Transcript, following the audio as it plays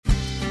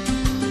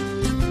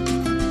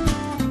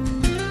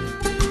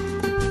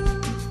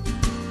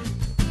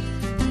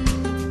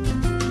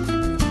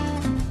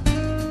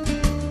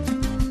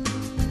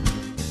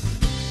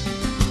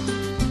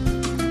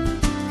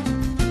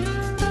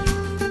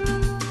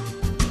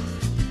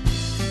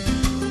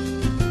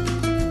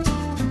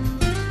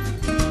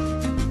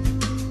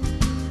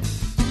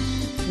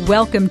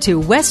Welcome to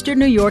Western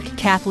New York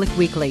Catholic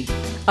Weekly,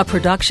 a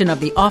production of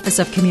the Office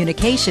of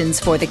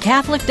Communications for the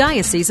Catholic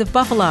Diocese of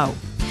Buffalo.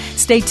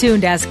 Stay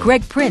tuned as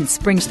Greg Prince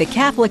brings the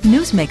Catholic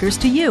newsmakers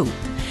to you.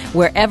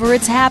 Wherever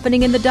it's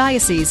happening in the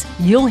diocese,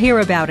 you'll hear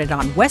about it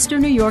on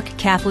Western New York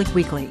Catholic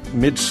Weekly.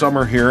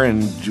 Midsummer here,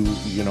 and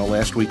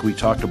last week we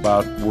talked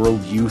about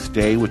World Youth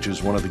Day, which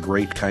is one of the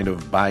great kind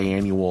of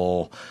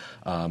biannual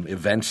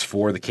events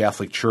for the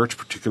Catholic Church,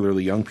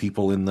 particularly young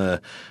people in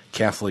the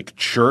Catholic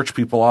Church.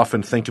 People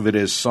often think of it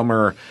as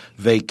summer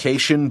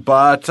vacation,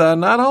 but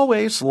not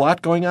always. A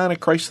lot going on at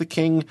Christ the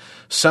King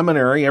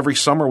Seminary. Every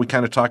summer we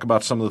kind of talk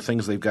about some of the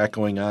things they've got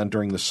going on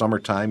during the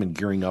summertime and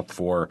gearing up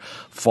for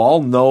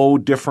fall. No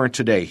different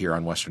today here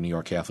on Western New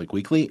York Catholic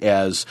Weekly,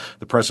 as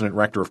the President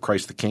Rector of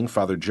Christ the King,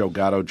 Father Joe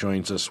Gatto,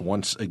 joins us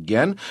once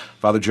again.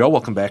 Father Joe,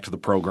 welcome back to the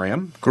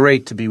program.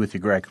 Great to be with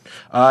you, Greg.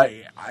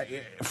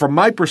 From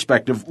my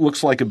perspective,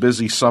 looks like a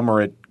busy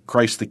summer at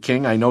Christ the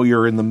King. I know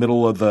you're in the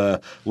middle of the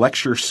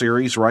lecture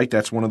series, right?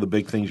 That's one of the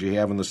big things you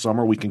have in the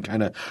summer. We can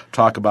kind of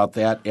talk about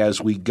that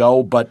as we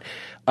go. But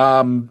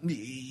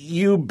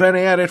you've been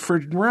at it for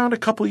around a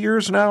couple of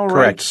years now, right?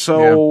 Correct.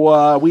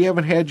 So we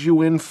haven't had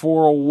you in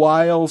for a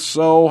while.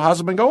 So how's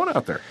it been going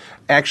out there?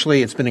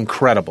 Actually, it's been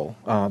incredible.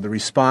 The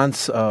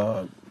response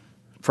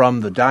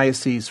from the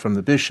diocese, from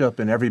the bishop,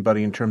 and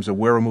everybody in terms of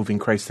where we're moving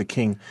Christ the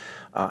King.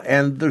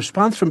 And the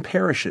response from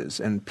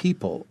parishes and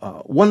people.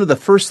 One of the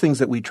first things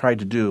that we tried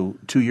to do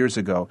 2 years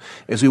ago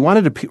is we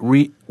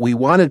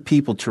wanted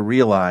people to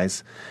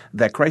realize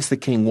that Christ the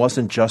King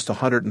wasn't just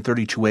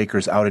 132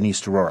 acres out in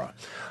East Aurora.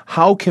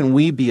 How can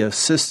we be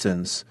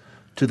assistance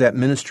to that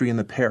ministry in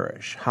the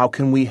parish? How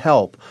can we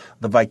help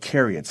the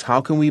vicariates? How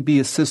can we be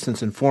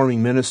assistants in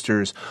forming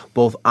ministers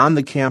both on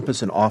the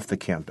campus and off the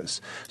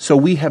campus? So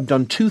we have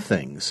done two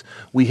things.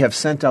 We have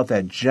sent out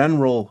that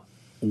general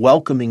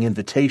welcoming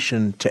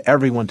invitation to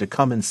everyone to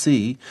come and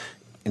see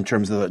in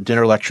terms of the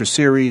dinner lecture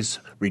series,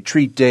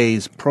 retreat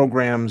days,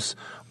 programs,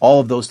 all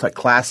of those type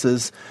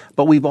classes.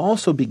 But we've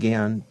also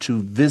began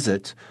to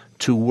visit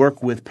to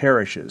work with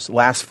parishes.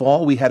 Last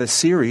fall, we had a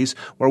series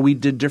where we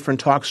did different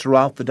talks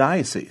throughout the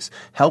diocese,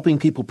 helping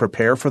people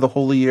prepare for the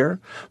Holy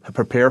Year,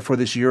 prepare for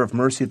this year of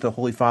mercy that the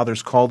Holy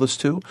Father's called us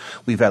to.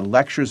 We've had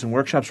lectures and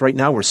workshops. Right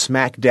now, we're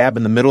smack dab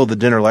in the middle of the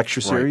dinner lecture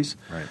series.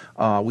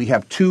 Right. We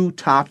have two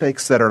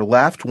topics that are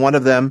left. One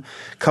of them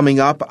coming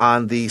up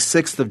on the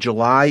 6th of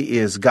July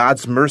is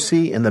God's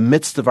mercy in the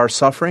midst of our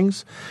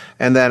sufferings.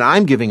 And then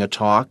I'm giving a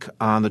talk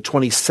on the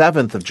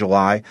 27th of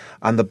July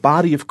on the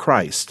body of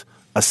Christ,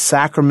 a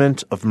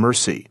sacrament of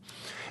mercy.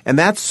 And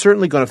that's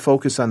certainly going to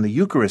focus on the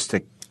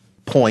Eucharistic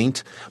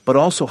point, but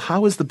also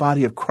how is the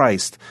body of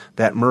Christ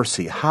that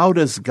mercy? How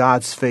does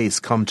God's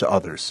face come to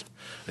others?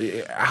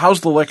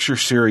 How's the lecture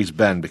series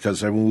been?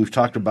 Because we've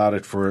talked about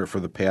it for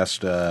the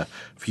past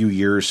few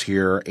years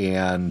here,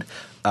 and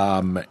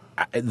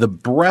the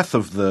breadth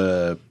of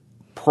the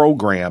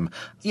program.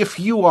 If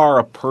you are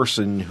a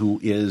person who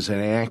is an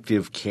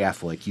active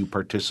Catholic, you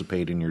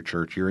participate in your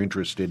church, you're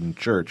interested in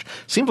church,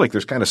 seems like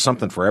there's kind of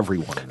something for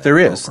everyone in that There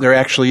is. program. There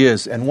actually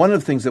is. And one of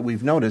the things that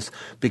we've noticed,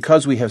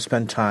 because we have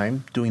spent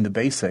time doing the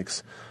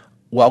basics,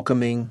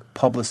 welcoming,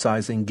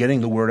 publicizing,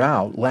 getting the word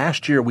out,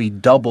 last year we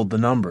doubled the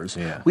numbers.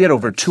 Yeah. We had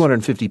over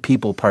 250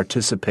 people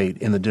participate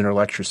in the dinner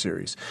lecture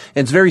series.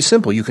 And it's very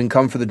simple. You can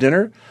come for the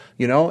dinner,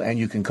 and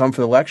you can come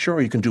for the lecture,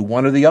 or you can do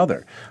one or the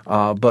other.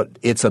 But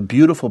it's a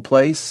beautiful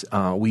place.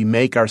 We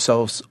make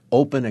ourselves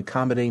open,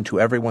 accommodating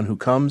to everyone who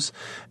comes,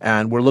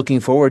 and we're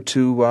looking forward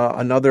to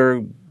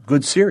another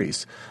good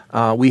series.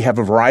 We have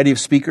a variety of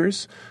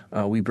speakers.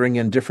 We bring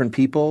in different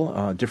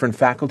people, different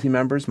faculty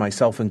members,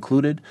 myself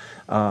included,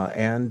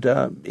 and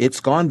it's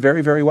gone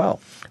very, very well.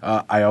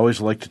 I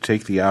always like to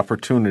take the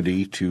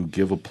opportunity to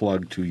give a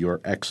plug to your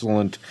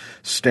excellent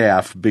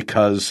staff,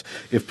 because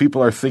if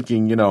people are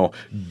thinking,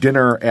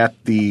 dinner at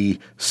the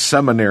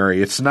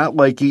seminary, it's not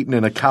like eating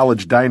in a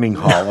college dining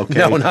hall. Okay,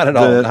 No, not at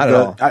all. Not at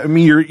all. I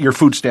mean, your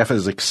food staff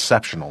is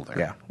exceptional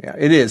there. Yeah,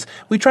 it is.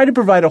 We try to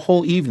provide a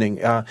whole evening.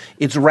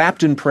 It's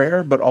wrapped in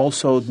prayer, but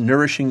also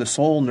nourishing the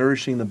soul,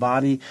 nourishing the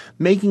body,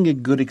 making a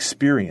good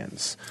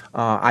experience.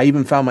 I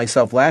even found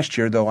myself last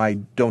year, though I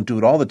don't do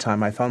it all the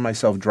time, I found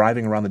myself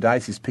driving around the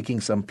diocese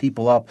picking some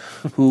people up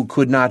who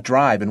could not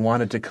drive and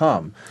wanted to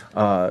come.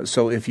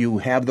 So if you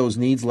have those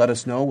needs, let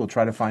us know. We'll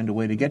try to find a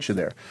way to get you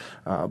there.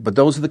 But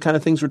those are the kind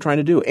of things we're trying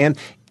to do. And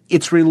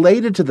it's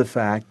related to the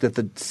fact that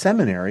the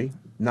seminary,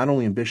 not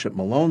only in Bishop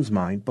Malone's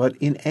mind, but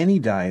in any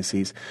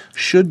diocese,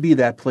 should be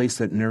that place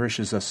that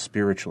nourishes us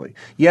spiritually.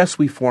 Yes,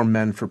 we form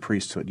men for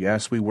priesthood.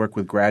 Yes, we work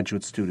with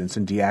graduate students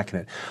and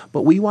diaconate.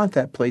 But we want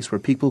that place where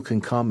people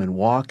can come and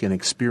walk and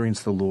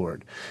experience the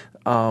Lord.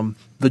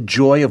 The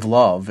joy of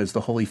love, as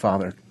the Holy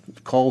Father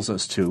calls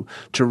us to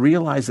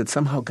realize that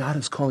somehow God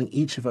is calling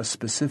each of us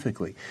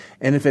specifically.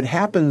 And if it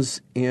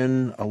happens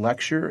in a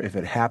lecture, if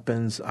it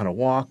happens on a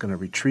walk, on a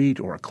retreat,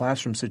 or a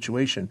classroom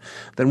situation,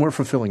 then we're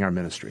fulfilling our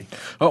ministry.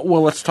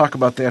 Well, let's talk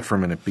about that for a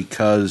minute,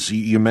 because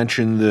you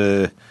mentioned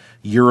the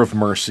Year of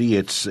Mercy.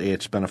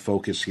 It's been a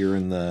focus here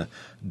in the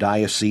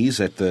diocese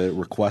at the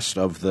request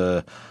of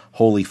the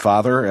Holy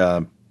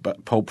Father.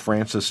 But Pope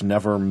Francis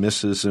never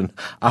misses an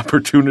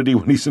opportunity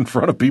when he's in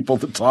front of people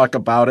to talk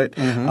about it.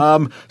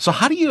 So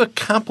how do you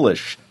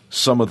accomplish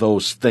some of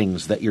those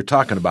things that you're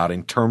talking about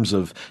in terms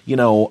of,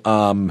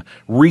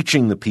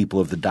 reaching the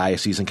people of the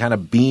diocese and kind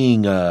of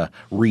being a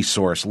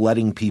resource,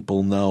 letting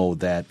people know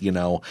that,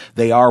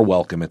 they are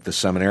welcome at the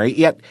seminary,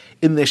 yet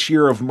in this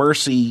Year of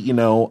Mercy,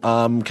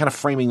 kind of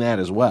framing that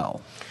as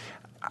well?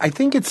 I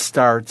think it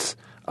starts,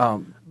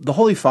 the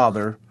Holy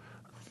Father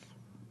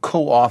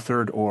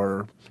co-authored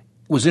or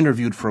was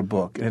interviewed for a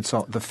book, and it's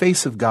The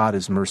Face of God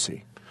is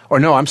Mercy. Or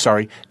no, I'm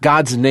sorry,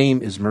 God's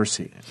Name is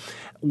Mercy.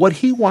 What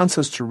he wants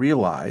us to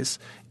realize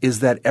is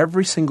that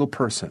every single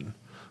person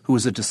who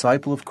is a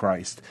disciple of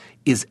Christ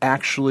is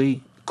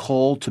actually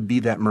called to be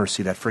that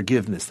mercy, that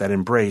forgiveness, that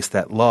embrace,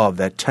 that love,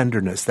 that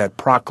tenderness, that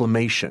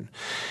proclamation.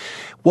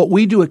 What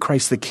we do at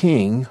Christ the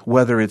King,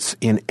 whether it's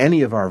in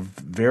any of our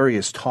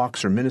various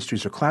talks or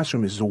ministries or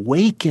classrooms, is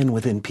awaken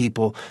within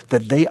people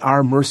that they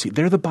are mercy.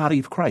 They're the body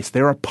of Christ.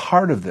 They're a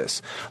part of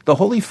this. The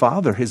Holy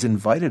Father has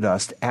invited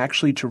us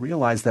actually to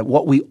realize that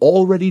what we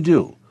already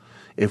do,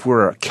 if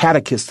we're a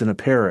catechist in a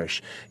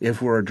parish, if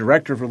we're a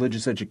director of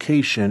religious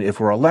education, if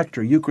we're a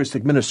lector,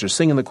 Eucharistic minister,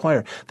 sing in the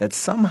choir, that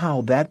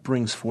somehow that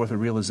brings forth a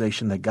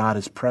realization that God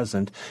is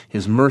present,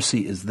 His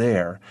mercy is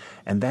there,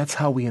 and that's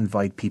how we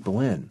invite people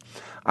in.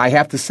 I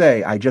have to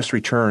say, I just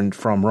returned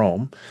from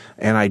Rome,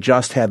 and I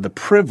just had the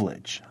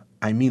privilege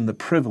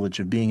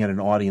of being at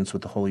an audience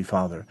with the Holy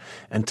Father,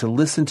 and to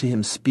listen to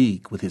him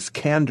speak with his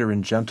candor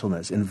and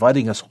gentleness,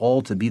 inviting us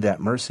all to be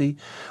that mercy,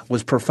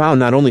 was profound,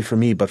 not only for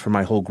me, but for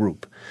my whole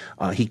group.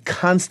 He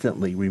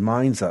constantly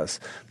reminds us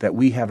that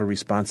we have a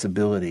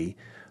responsibility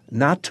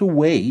not to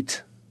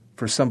wait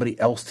for somebody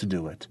else to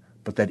do it,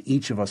 but that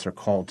each of us are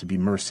called to be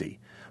mercy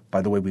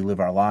by the way we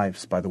live our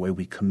lives, by the way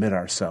we commit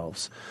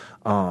ourselves.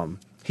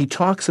 He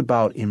talks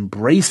about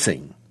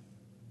embracing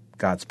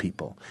God's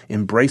people,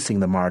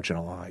 embracing the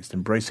marginalized,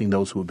 embracing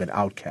those who have been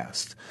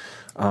outcast.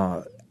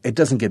 It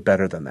doesn't get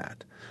better than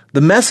that.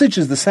 The message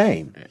is the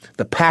same.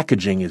 The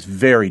packaging is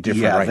very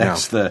different now.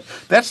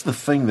 That's the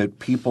thing that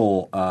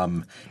people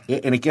and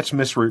it gets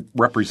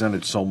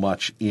misrepresented so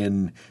much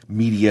in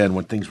media and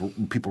when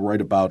people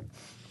write about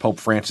Pope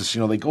Francis,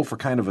 they go for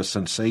kind of a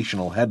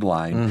sensational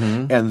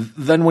headline. And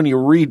then when you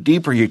read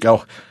deeper, you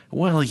go,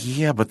 well,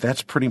 yeah, but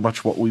that's pretty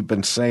much what we've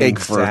been saying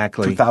for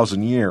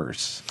 2,000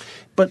 years.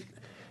 But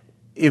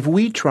if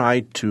we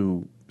try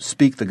to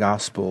speak the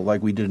gospel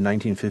like we did in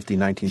 1950,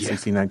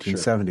 1960,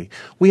 1970,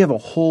 we have a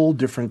whole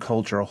different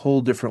culture, a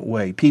whole different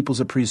way. People's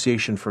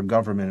appreciation for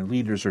government and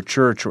leaders or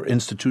church or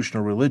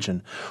institutional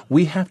religion,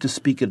 we have to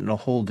speak it in a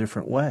whole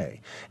different way.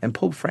 And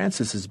Pope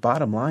Francis's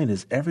bottom line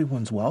is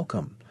everyone's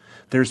welcome.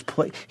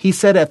 He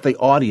said at the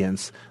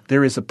audience,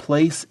 there is a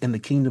place in the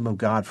kingdom of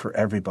God for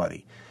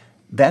everybody.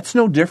 That's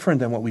no different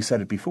than what we said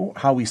it before,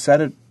 how we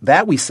said it,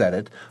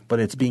 but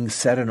it's being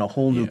said in a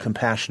whole new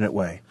compassionate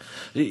way.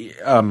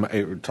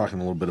 We're talking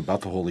a little bit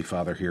about the Holy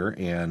Father here,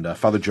 and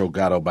Father Joe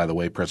Gatto, by the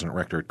way, President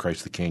Rector at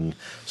Christ the King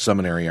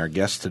Seminary, our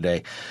guest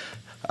today.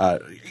 I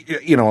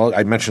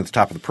mentioned at the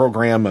top of the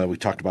program, we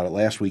talked about it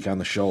last week on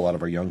the show, a lot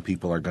of our young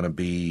people are going to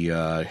be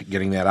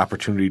getting that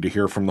opportunity to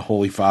hear from the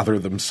Holy Father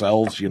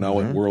themselves,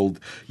 at World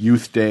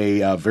Youth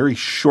Day very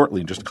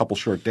shortly, in just a couple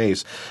short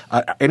days.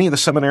 Any of the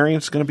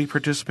seminarians going to be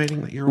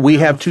participating that year? We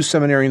have two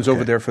seminarians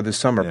over there for this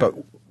summer, but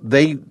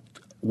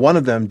one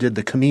of them did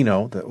the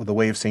Camino, the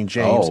Way of St.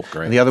 James,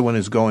 and the other one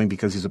is going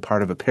because he's a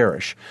part of a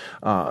parish.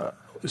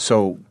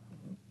 So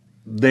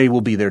they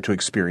will be there to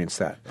experience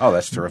that. Oh,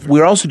 that's terrific.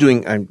 We're also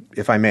doing,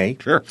 if I may,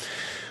 sure.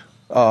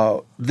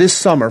 This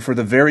summer, for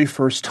the very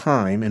first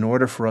time, in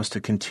order for us to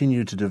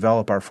continue to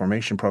develop our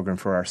formation program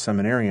for our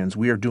seminarians,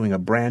 we are doing a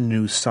brand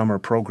new summer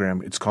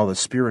program. It's called a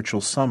Spiritual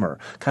Summer,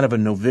 kind of a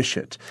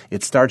novitiate.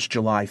 It starts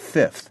July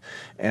 5th.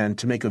 And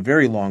to make a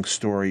very long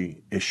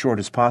story as short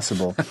as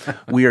possible,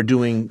 we are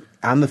doing,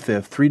 on the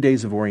 5th, 3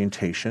 days of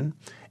orientation,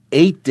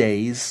 8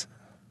 days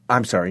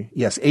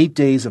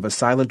of a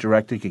silent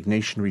direct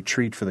Ignatian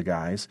retreat for the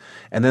guys.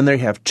 And then they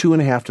have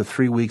 2.5 to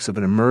 3 weeks of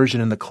an immersion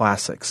in the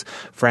classics.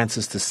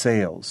 Francis de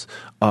Sales,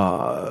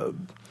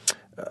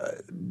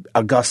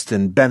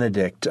 Augustine,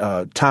 Benedict,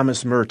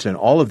 Thomas Merton,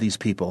 all of these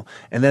people.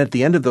 And then at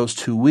the end of those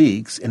 2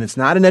 weeks, and it's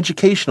not an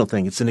educational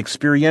thing, it's an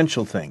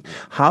experiential thing.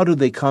 How do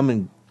they come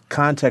in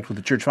contact with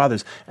the Church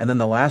Fathers? And then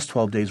the last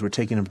 12 days, we're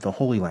taking them to the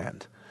Holy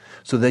Land,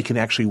 so they can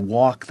actually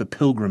walk the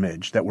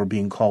pilgrimage that we're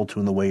being called to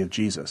in the way of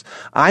Jesus.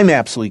 I'm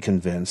absolutely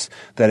convinced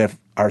that if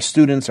our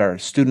students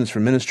for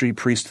ministry,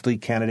 priestly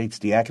candidates,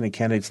 diaconate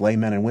candidates,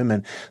 laymen and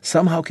women,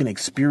 somehow can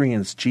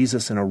experience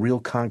Jesus in a real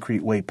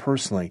concrete way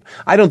personally,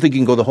 I don't think you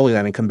can go to the Holy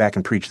Land and come back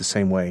and preach the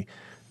same way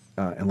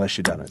unless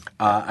you've done it.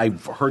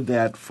 I've heard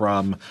that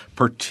from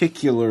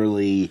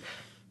particularly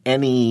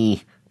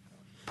any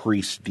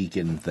priest,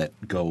 deacon that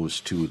goes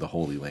to the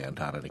Holy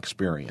Land on an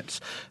experience,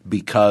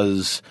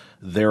 because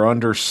their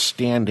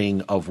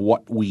understanding of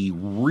what we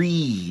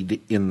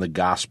read in the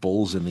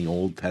Gospels, in the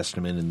Old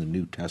Testament, in the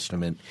New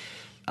Testament,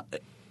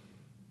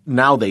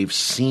 now they've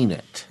seen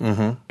it,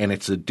 and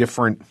it's a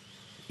different,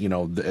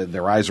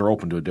 their eyes are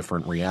open to a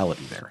different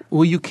reality there.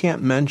 Well, you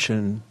can't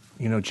mention,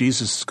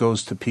 Jesus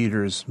goes to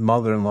Peter's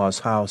mother-in-law's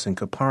house in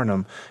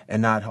Capernaum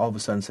and not all of a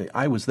sudden say,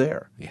 I was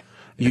there. Yeah.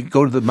 You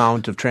go to the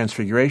Mount of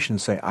Transfiguration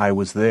and say, I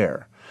was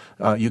there.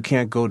 You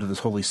can't go to this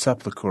Holy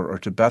Sepulchre or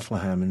to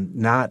Bethlehem and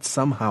not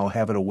somehow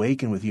have it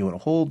awaken with you in a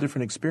whole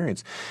different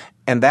experience.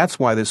 And that's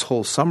why this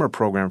whole summer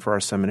program for our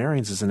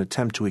seminarians is an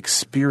attempt to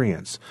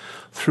experience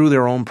through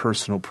their own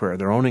personal prayer,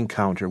 their own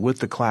encounter with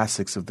the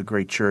classics of the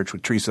great church,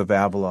 with Teresa of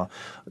Avila,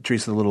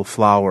 Teresa the Little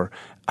Flower,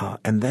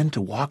 and then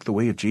to walk the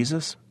way of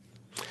Jesus.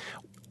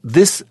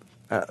 This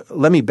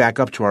let me back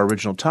up to our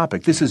original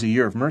topic. This is a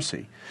year of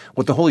mercy.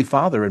 What the Holy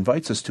Father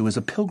invites us to is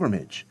a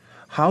pilgrimage.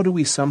 How do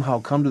we somehow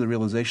come to the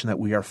realization that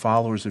we are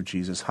followers of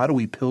Jesus? How do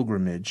we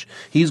pilgrimage?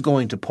 He's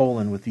going to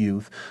Poland with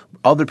youth.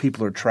 Other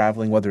people are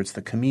traveling, whether it's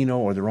the Camino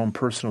or their own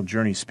personal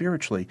journey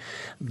spiritually.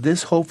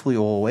 This hopefully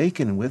will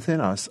awaken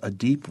within us a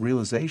deep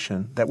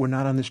realization that we're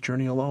not on this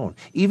journey alone.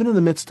 Even in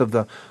the midst of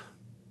the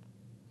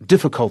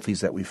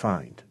difficulties that we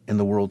find in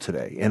the world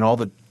today and all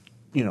the,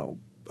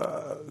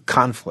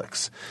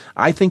 conflicts.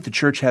 I think the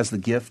church has the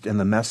gift and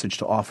the message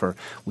to offer.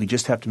 We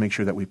just have to make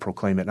sure that we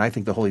proclaim it. And I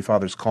think the Holy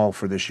Father's call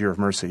for this year of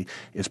mercy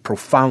is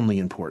profoundly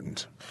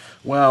important.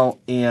 Well,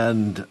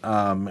 and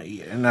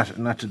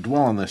not to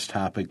dwell on this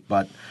topic,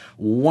 but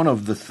one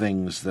of the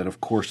things that, of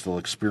course, they'll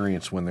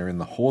experience when they're in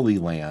the Holy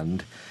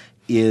Land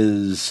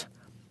is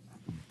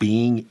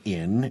being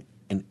in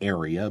an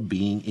area,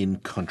 being in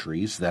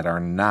countries that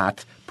are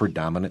not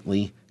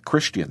predominantly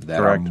Christian, that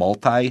Correct. are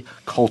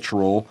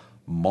multicultural,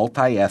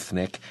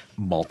 multi-ethnic,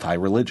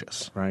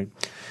 multi-religious. Right.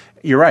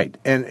 You're right.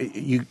 And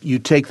you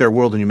take their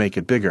world and you make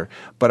it bigger.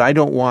 But I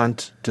don't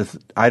want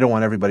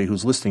everybody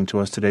who's listening to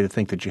us today to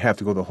think that you have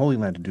to go to the Holy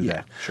Land to do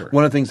that. Sure.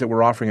 One of the things that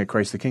we're offering at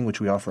Christ the King, which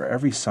we offer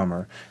every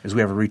summer, is we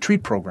have a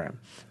retreat program.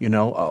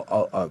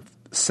 A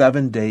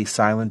 7-day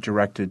silent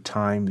directed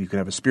time. You can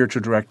have a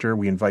spiritual director.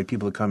 We invite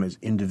people to come as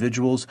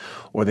individuals,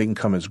 or they can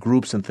come as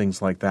groups and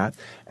things like that.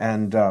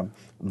 And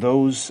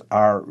those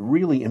are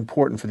really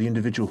important for the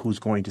individual who's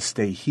going to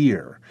stay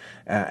here.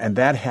 And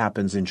that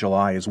happens in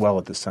July as well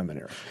at the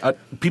seminary.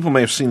 People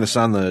may have seen this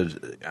on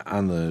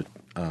the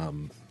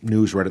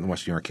news, read it in the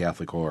West New York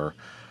Catholic or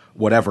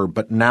whatever,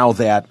 but now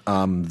that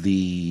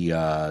the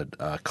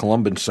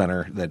Columban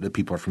Center that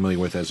people are familiar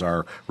with as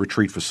our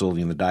retreat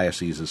facility in the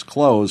diocese is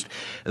closed,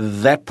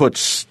 that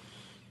puts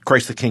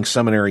Christ the King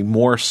Seminary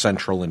more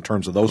central in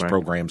terms of those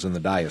programs in the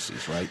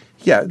diocese, right?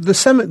 Yeah,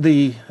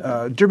 the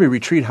Derby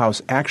Retreat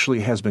House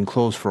actually has been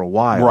closed for a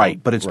while,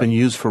 right? But it's been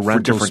used for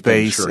rental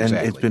space, sure, and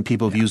exactly. it's been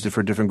people have used it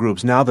for different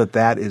groups. Now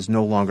that is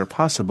no longer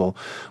possible,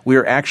 we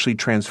are actually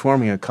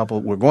transforming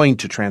We're going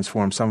to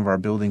transform some of our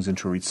buildings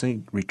into a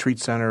retreat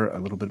center, a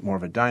little bit more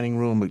of a dining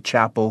room, a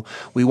chapel.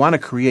 We want to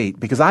create,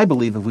 because I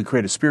believe if we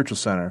create a spiritual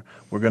center,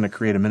 we're going to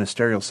create a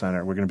ministerial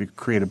center. We're going to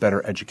create a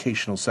better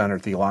educational center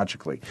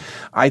theologically.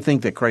 I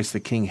think that Christ the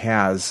King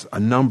has a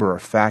number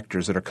of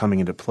factors that are coming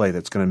into play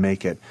that's going to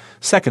make it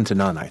second to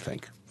none, I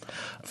think.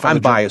 I'm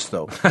biased,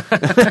 though.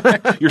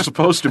 You're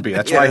supposed to be.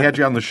 That's why I had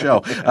you on the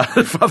show.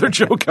 Father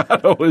Joe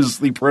Gatto is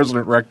the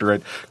president rector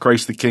at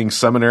Christ the King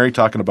Seminary,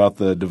 talking about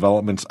the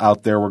developments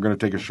out there. We're going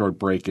to take a short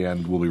break,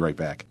 and we'll be right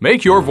back.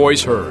 Make your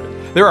voice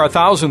heard. There are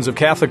thousands of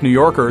Catholic New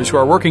Yorkers who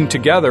are working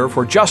together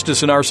for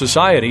justice in our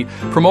society,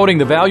 promoting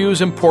the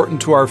values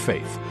important to our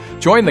faith.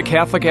 Join the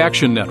Catholic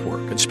Action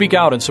Network and speak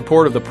out in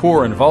support of the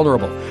poor and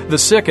vulnerable, the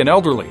sick and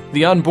elderly,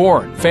 the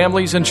unborn,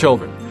 families and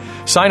children.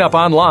 Sign up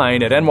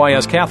online at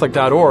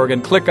nyScatholic.org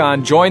and click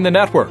on Join the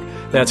Network.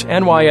 That's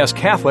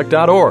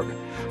nyScatholic.org.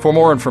 For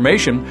more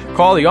information,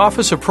 call the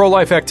Office of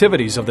Pro-Life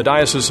Activities of the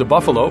Diocese of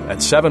Buffalo at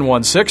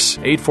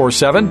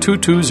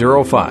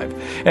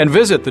 716-847-2205 and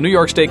visit the New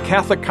York State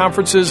Catholic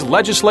Conference's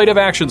Legislative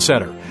Action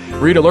Center.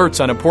 Read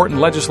alerts on important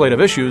legislative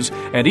issues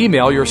and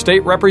email your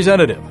state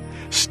representative.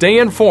 Stay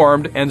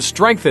informed and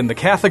strengthen the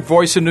Catholic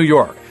voice in New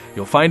York.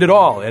 You'll find it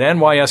all at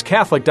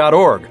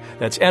nyscatholic.org.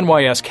 That's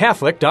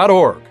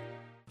nyscatholic.org.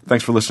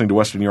 Thanks for listening to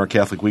Western New York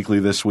Catholic Weekly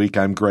this week.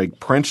 I'm Greg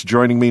Prince.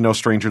 Joining me, no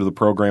stranger to the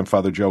program,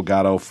 Father Joe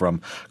Gatto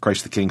from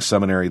Christ the King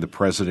Seminary, the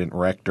president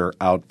rector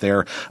out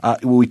there.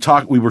 We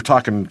were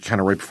talking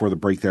kind of right before the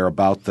break there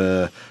about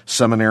the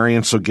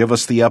seminarians. So give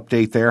us the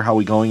update there. How are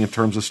we going in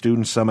terms of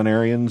students,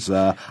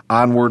 seminarians?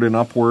 Onward and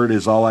upward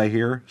is all I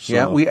hear. So.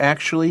 Yeah, we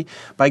actually,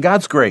 by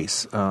God's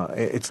grace,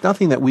 it's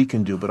nothing that we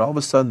can do, but all of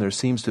a sudden there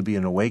seems to be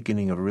an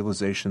awakening of a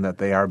realization that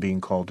they are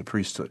being called to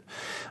priesthood.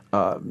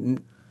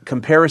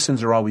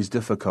 Comparisons are always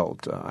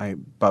difficult.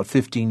 About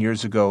 15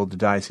 years ago, the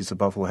Diocese of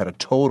Buffalo had a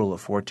total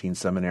of 14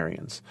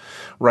 seminarians.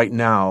 Right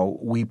now,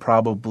 we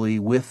probably,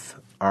 with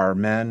our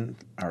men,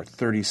 our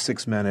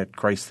 36 men at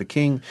Christ the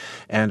King,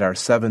 and our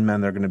 7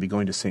 men that are going to be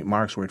going to St.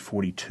 Mark's, we're at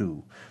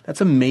 42.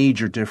 That's a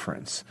major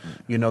difference.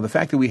 You know, the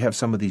fact that we have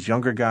some of these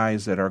younger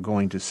guys that are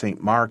going to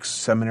St. Mark's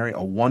Seminary,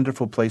 a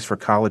wonderful place for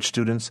college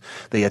students.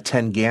 They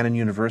attend Gannon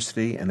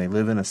University, and they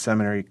live in a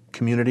seminary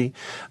community.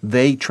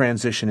 They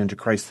transition into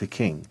Christ the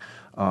King.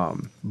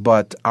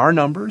 But our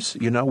numbers,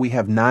 you know, we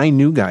have 9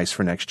 new guys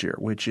for next year,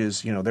 which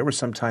is, you know, there were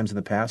some times in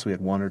the past we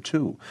had 1 or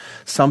 2.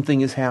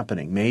 Something is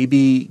happening.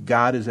 Maybe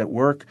God is at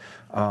work.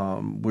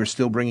 We're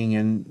still bringing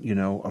in, you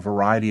know, a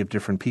variety of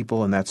different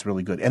people, and that's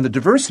really good. And the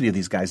diversity of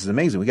these guys is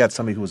amazing. We got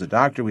somebody who was a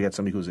doctor. We got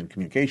somebody who was in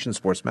communications,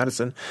 sports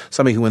medicine,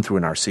 somebody who went through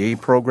an RCA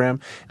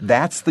program.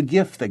 That's the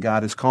gift that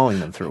God is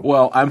calling them through.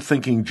 Well, I'm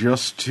thinking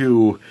just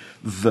to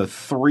the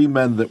 3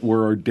 men that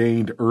were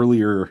ordained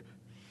earlier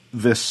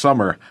this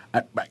summer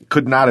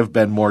could not have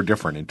been more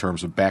different in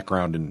terms of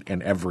background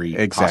in every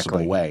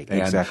possible way.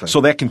 And exactly. So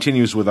that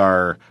continues with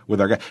our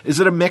guys. Is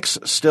it a mix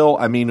still?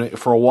 I mean,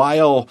 for a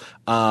while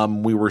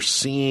we were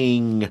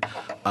seeing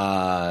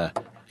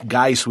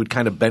guys who had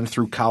kind of been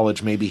through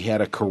college, maybe had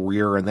a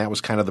career, and that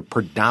was kind of the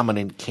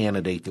predominant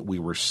candidate that we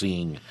were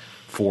seeing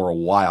for a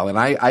while. And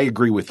I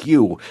agree with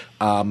you.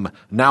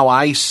 Now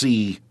I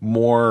see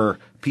more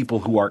people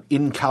who are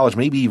in college,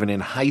 maybe even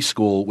in high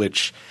school,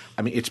 which –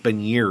 I mean, it's been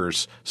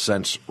years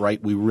since,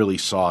 right, we really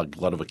saw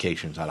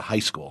gluttifications out of high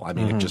school. I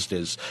mean, It just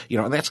is, you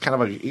know, and that's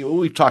kind of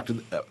we've talked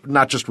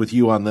not just with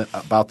you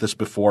about this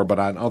before, but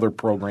on other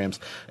programs,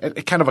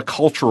 kind of a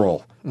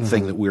cultural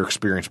thing that we're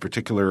experiencing,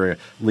 particularly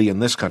in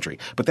this country.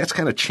 But that's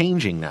kind of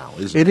changing now,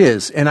 isn't it? It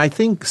is, and I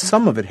think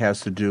some of it has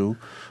to do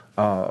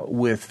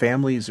with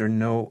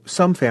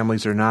some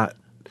families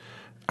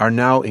are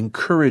now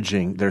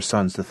encouraging their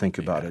sons to think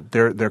about it.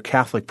 Their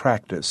Catholic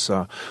practice,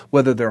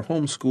 whether they're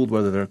homeschooled,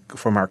 whether they're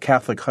from our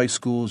Catholic high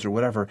schools or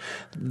whatever,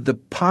 the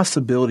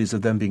possibilities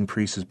of them being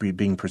priests is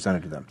being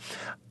presented to them.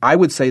 I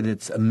would say that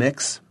it's a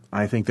mix.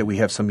 I think that we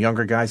have some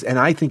younger guys, and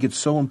I think it's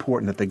so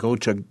important that they go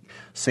to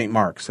St.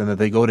 Mark's and that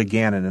they go to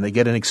Gannon and they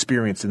get an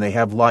experience and they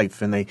have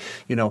life and they,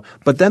 you know.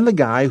 But then the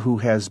guy who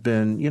has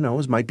been, you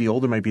know, might be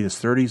older, might be in his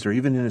 30s or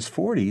even in his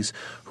 40s,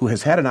 who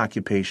has had an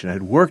occupation,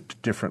 had worked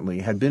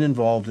differently, had been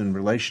involved in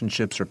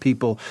relationships or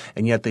people,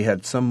 and yet they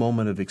had some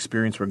moment of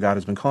experience where God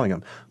has been calling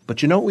them.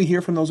 But you know what we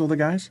hear from those older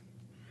guys?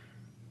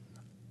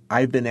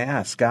 I've been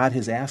asked, God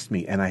has asked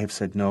me, and I have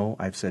said no,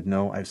 I've said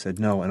no, I've said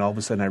no, and all of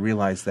a sudden I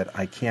realized that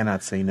I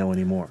cannot say no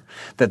anymore.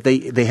 That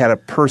they had a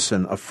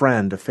person, a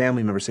friend, a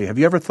family member say, have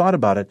you ever thought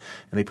about it?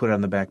 And they put it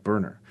on the back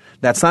burner.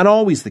 That's not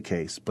always the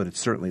case, but it's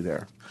certainly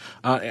there.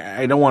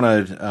 I don't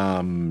want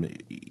to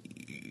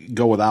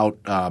go without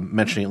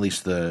mentioning at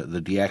least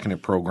the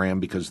diaconate program,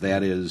 because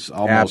that is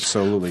almost –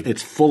 absolutely.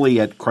 It's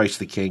fully at Christ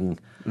the King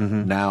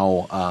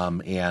now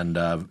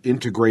and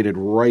integrated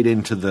right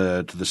into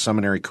the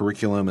seminary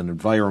curriculum and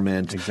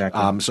environment.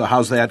 Exactly. So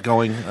how's that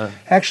going?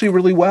 Actually,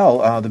 really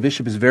well. The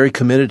bishop is very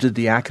committed to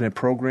the diaconate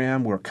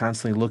program. We're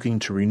constantly looking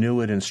to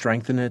renew it and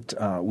strengthen it.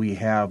 We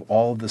have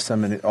all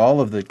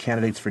of the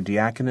candidates for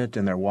diaconate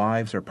and their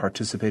wives are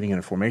participating in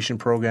a formation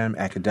program,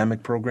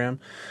 academic program.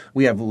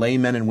 We have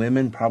laymen and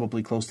women,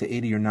 probably close to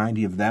 80 or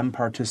 90 of them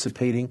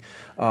participating.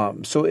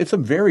 So it's a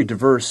very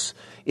diverse.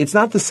 It's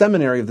not the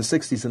seminary of the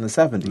 60s and the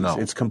 70s. No.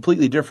 It's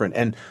completely different.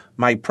 And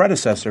my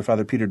predecessor,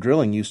 Father Peter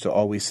Drilling, used to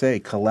always say,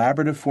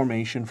 collaborative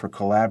formation for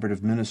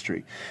collaborative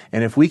ministry.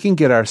 And if we can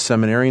get our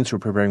seminarians who are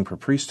preparing for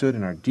priesthood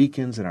and our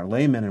deacons and our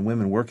laymen and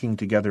women working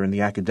together in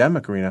the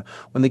academic arena,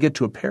 when they get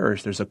to a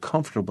parish, there's a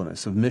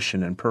comfortableness of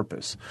mission and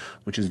purpose,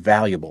 which is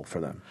valuable for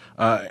them.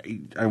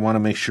 I want to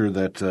make sure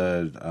that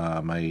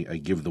I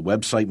give the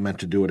website, meant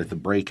to do it at the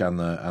break on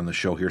the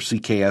show here,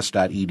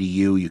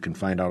 cks.edu. You can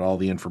find out all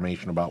the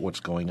information about what's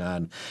going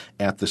on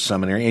at the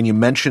seminary. And you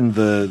mentioned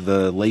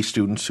the lay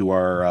students who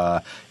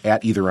are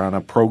at either on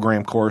a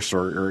program course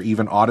or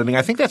even auditing.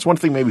 I think that's one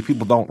thing maybe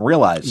people don't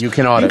realize. You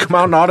can audit. You come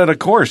out and audit a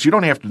course. You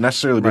don't have to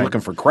necessarily be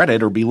looking for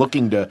credit or be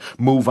looking to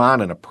move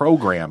on in a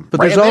program. But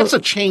right? And that's a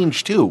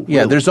change too. Yeah,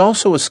 really. There's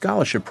also a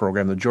scholarship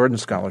program, the Jordan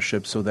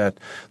Scholarship, so that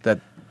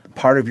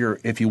part of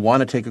if you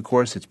want to take a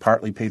course, it's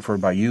partly paid for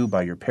by you,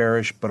 by your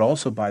parish, but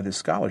also by this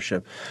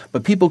scholarship.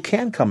 But people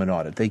can come and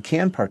audit. They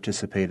can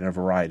participate in a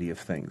variety of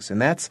things.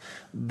 And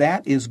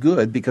that is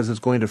good because it's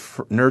going to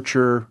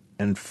nurture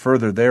and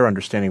further their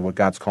understanding of what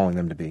God's calling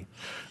them to be.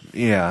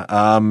 Yeah.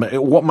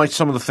 What might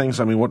some of the things,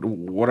 I mean,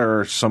 what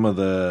are some of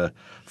the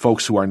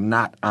folks who are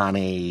not on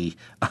a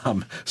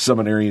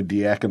seminary and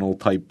diaconal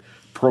type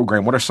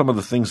program, what are some of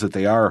the things that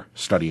they are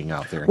studying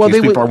out there? In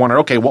case people are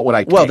wondering, okay, what would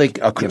I take?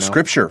 Well,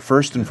 Scripture,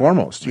 first and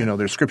foremost. You know,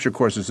 there's Scripture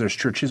courses, there's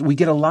churches. We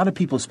get a lot of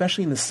people,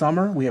 especially in the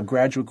summer, we have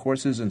graduate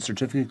courses and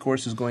certificate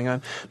courses going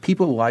on.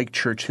 People like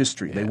church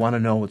history. Yeah. They want to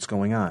know what's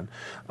going on.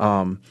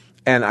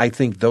 And I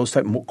think those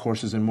type of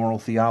courses in moral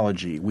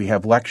theology, we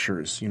have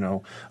lectures, you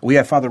know. We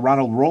have Father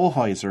Ronald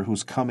Rollheiser,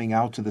 who's coming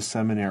out to the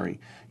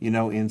seminary, you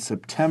know, in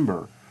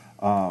September.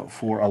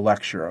 for a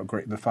lecture.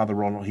 The Father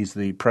Ronald, he's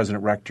the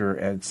president rector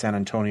at San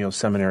Antonio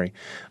Seminary.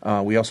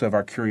 We also have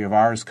our Curie of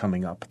Ars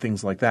coming up,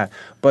 things like that.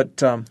 But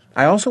can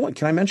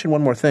I mention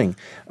one more thing?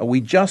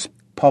 We just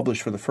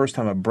published for the first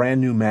time a brand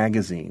new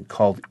magazine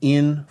called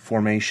In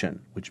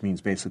Formation, which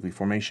means basically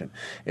formation.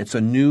 It's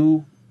a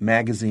new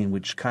magazine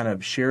which kind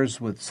of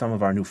shares with some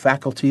of our new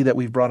faculty that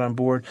we've brought on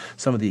board,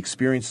 some of the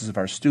experiences of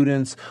our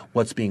students,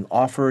 what's being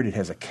offered. It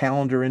has a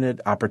calendar in it,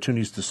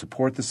 opportunities to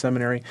support the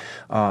seminary.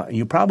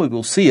 You probably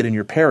will see it in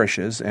your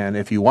parishes, and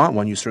if you want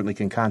one, you certainly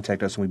can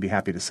contact us and we'd be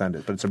happy to send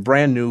it. But it's a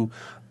brand new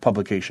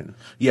publication.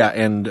 Yeah,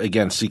 and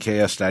again,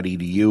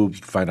 cks.edu, you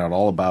can find out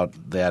all about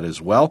that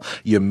as well.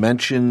 You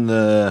mentioned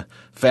the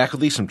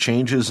faculty, some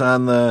changes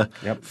on the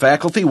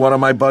faculty. One of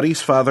my buddies,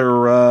 Father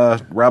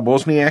Rob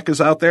Wozniak, is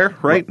out there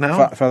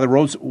now. Father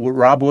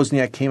Rob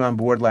Wozniak came on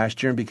board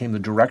last year and became the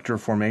director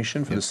of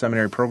formation for the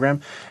seminary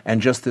program,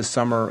 and just this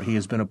summer he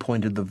has been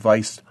appointed the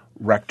vice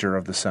rector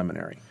of the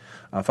seminary.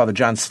 Father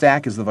John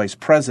Stack is the vice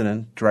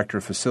president, director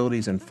of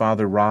facilities, and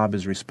Father Rob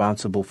is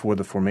responsible for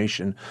the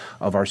formation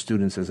of our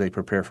students as they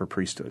prepare for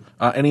priesthood.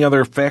 Any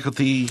other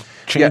faculty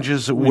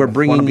changes that we're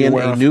bringing in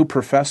a new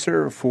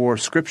professor for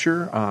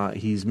Scripture.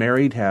 He's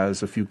married,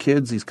 has a few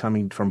kids. He's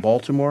coming from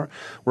Baltimore.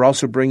 We're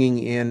also bringing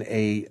in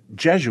a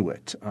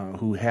Jesuit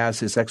who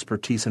has his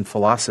expertise in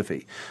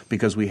philosophy,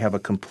 because we have a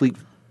complete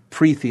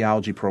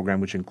pre-theology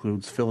program, which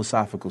includes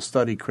philosophical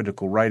study,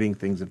 critical writing,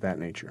 things of that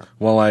nature.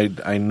 Well,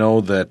 I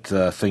know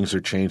that things are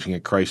changing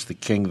at Christ the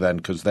King then,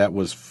 because that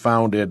was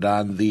founded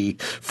on the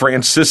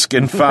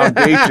Franciscan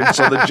foundation,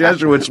 so the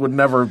Jesuits would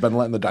never have been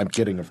letting I'm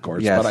kidding, of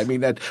course. Yes. But I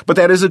mean but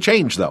that is a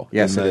change, though.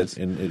 Yes, it is.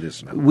 And it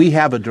is now. We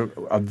have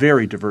a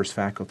very diverse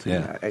faculty.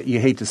 Yeah. You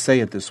hate to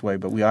say it this way,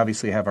 but we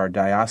obviously have our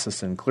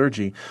diocesan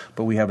clergy,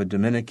 but we have a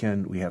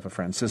Dominican, we have a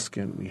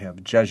Franciscan, we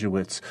have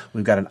Jesuits,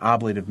 we've got an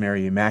Oblate of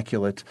Mary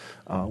Immaculate.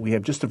 We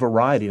have just a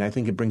variety, and I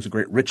think it brings a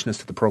great richness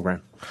to the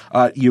program.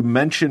 You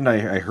mentioned,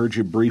 I heard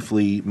you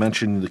briefly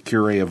mention the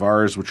Curie of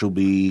Ars, which will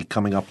be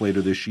coming up later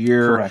this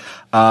year.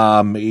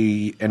 Correct.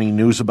 Any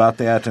news about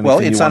that? Well,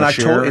 it's on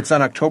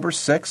October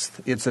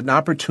 6th. It's an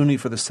opportunity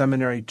for the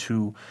seminary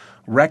to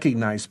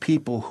recognize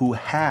people who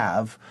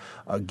have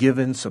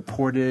given,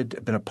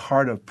 supported, been a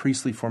part of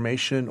priestly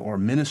formation or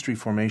ministry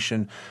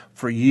formation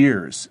for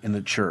years in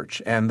the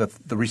church. And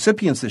the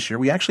recipients this year,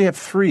 we actually have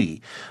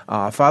three.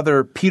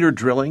 Father Peter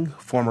Drilling,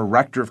 former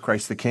rector of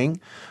Christ the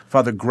King.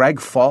 Father Greg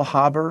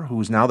Fallhaber,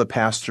 who is now the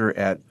pastor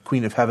at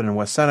Queen of Heaven in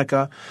West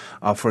Seneca,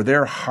 for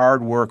their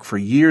hard work for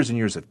years and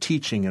years of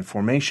teaching and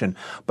formation.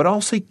 But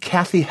also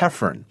Kathy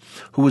Heffern,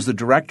 who was the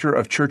director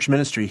of church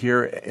ministry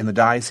here in the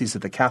diocese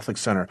at the Catholic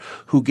Center,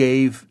 who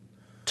gave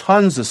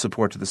tons of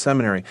support to the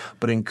seminary,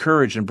 but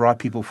encouraged and brought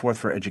people forth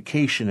for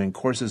education and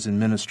courses in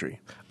ministry.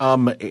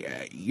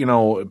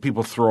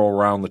 People throw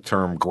around the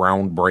term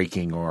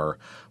groundbreaking or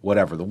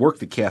whatever. The work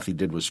that Kathy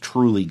did was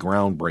truly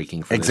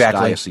groundbreaking for this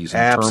diocese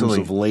in terms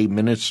of lay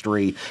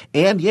ministry.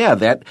 And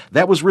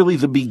that was really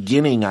the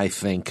beginning, I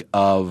think,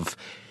 of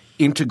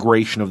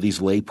integration of these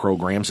lay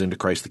programs into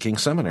Christ the King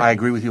Seminary. I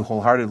agree with you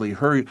wholeheartedly.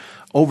 Her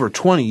over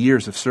 20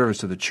 years of service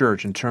to the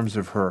church in terms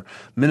of her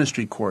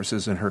ministry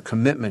courses and her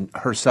commitment,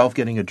 herself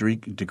getting a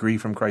degree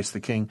from Christ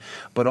the King,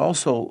 but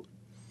also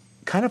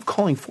kind of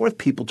calling forth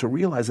people to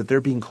realize that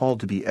they're being called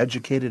to be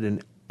educated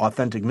and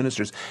authentic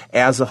ministers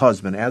as a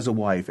husband, as a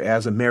wife,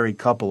 as a married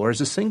couple, or as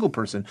a single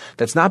person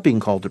that's not being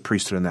called to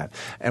priesthood in that.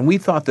 And we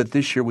thought that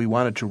this year we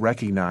wanted to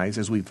recognize,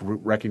 as we've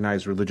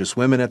recognized religious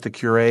women at the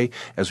Cure,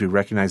 as we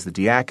recognize the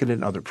diaconate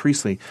and other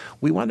priestly,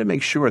 we wanted to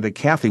make sure that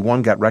Kathy,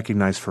 one, got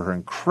recognized for her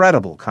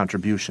incredible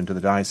contribution to the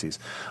diocese,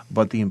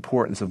 but the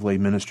importance of lay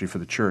ministry for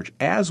the church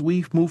as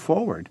we move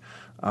forward,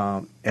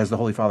 as the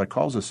Holy Father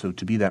calls us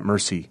to be that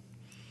mercy.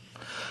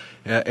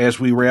 As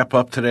we wrap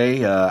up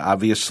today,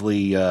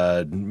 obviously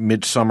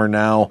midsummer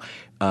now,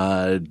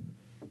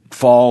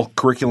 fall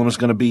curriculum is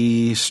going to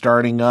be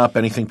starting up.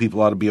 Anything people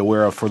ought to be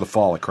aware of for the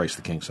fall at Christ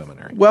the King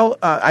Seminary? Well,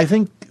 I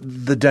think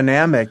the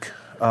dynamic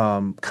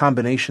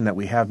combination that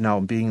we have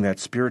now being that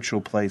spiritual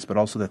place, but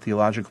also that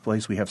theological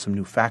place, we have some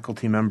new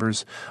faculty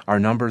members. Our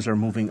numbers are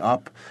moving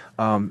up.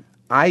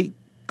 I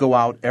go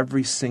out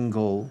every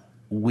single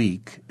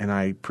week and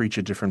I preach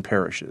at different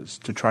parishes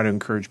to try to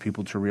encourage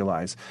people to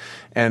realize.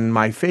 And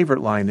my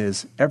favorite line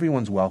is,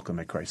 everyone's welcome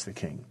at Christ the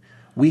King.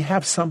 We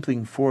have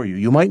something for you.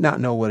 You might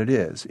not know what it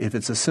is. If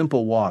it's a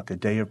simple walk, a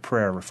day of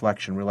prayer,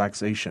 reflection,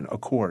 relaxation, a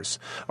course,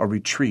 a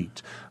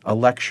retreat, a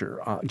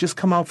lecture, just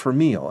come out for a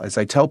meal. As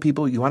I tell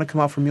people, you want to come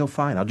out for a meal?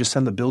 Fine. I'll just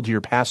send the bill to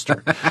your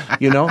pastor,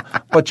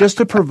 But just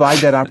to provide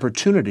that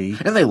opportunity.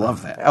 And they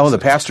love that. Oh, the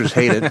pastors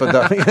hate it.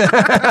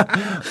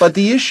 But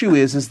the issue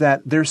is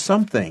that there's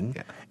something,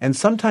 and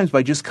sometimes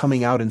by just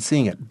coming out and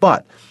seeing it.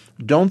 But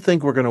don't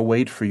think we're going to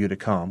wait for you to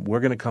come. We're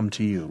going to come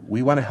to you.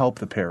 We want to help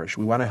the parish.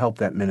 We want to help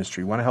that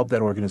ministry. We want to help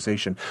that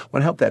organization. We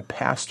want to help that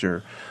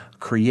pastor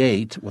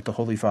create what the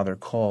Holy Father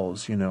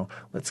calls,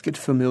 let's get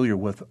familiar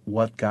with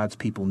what God's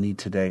people need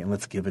today and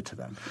let's give it to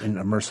them in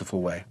a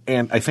merciful way.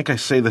 And I think I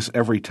say this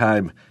every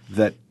time,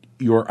 that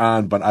you're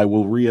on, but I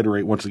will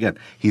reiterate once again,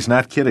 he's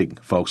not kidding,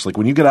 folks. Like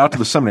when you get out to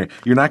the seminary,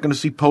 you're not going to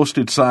see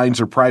posted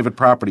signs or private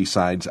property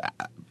signs.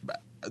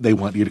 They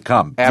want you to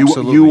come.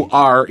 Absolutely. You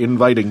are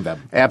inviting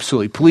them.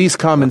 Absolutely. Please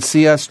come and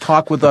see us,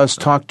 talk with us,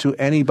 talk to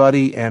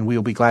anybody, and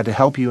we'll be glad to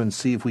help you and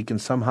see if we can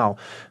somehow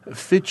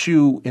fit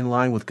you in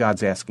line with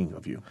God's asking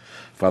of you.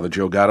 Father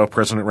Joe Gatto,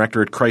 President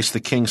Rector at Christ the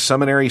King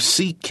Seminary.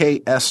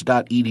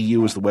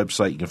 cks.edu is the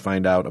website. You can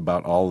find out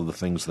about all of the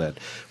things that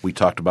we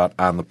talked about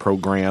on the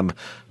program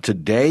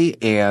today,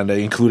 and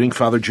including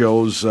Father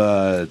Joe's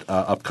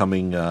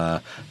upcoming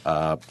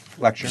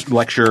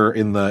lecture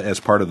as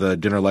part of the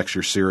dinner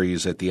lecture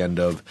series at the end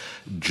of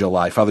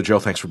July. Father Joe,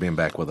 thanks for being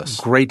back with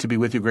us. Great to be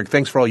with you, Greg.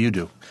 Thanks for all you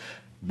do.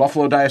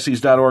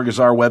 BuffaloDiocese.org is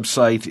our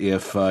website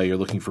if you're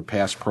looking for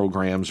past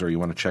programs or you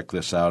want to check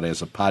this out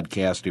as a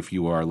podcast. If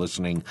you are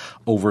listening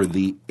over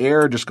the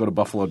air, just go to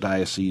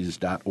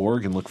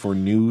BuffaloDiocese.org and look for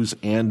news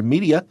and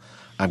media.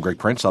 I'm Greg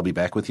Prince. I'll be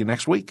back with you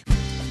next week.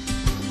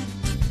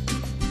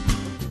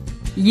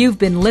 You've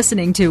been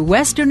listening to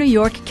Western New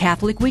York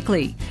Catholic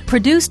Weekly,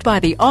 produced by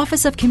the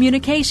Office of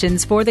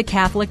Communications for the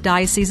Catholic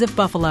Diocese of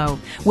Buffalo,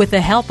 with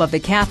the help of the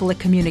Catholic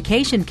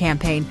Communication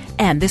Campaign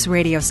and this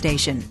radio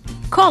station.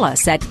 Call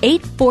us at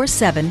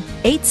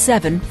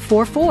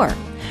 847-8744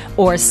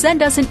 or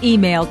send us an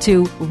email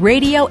to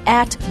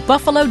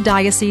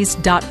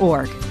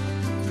radio@buffalodiocese.org.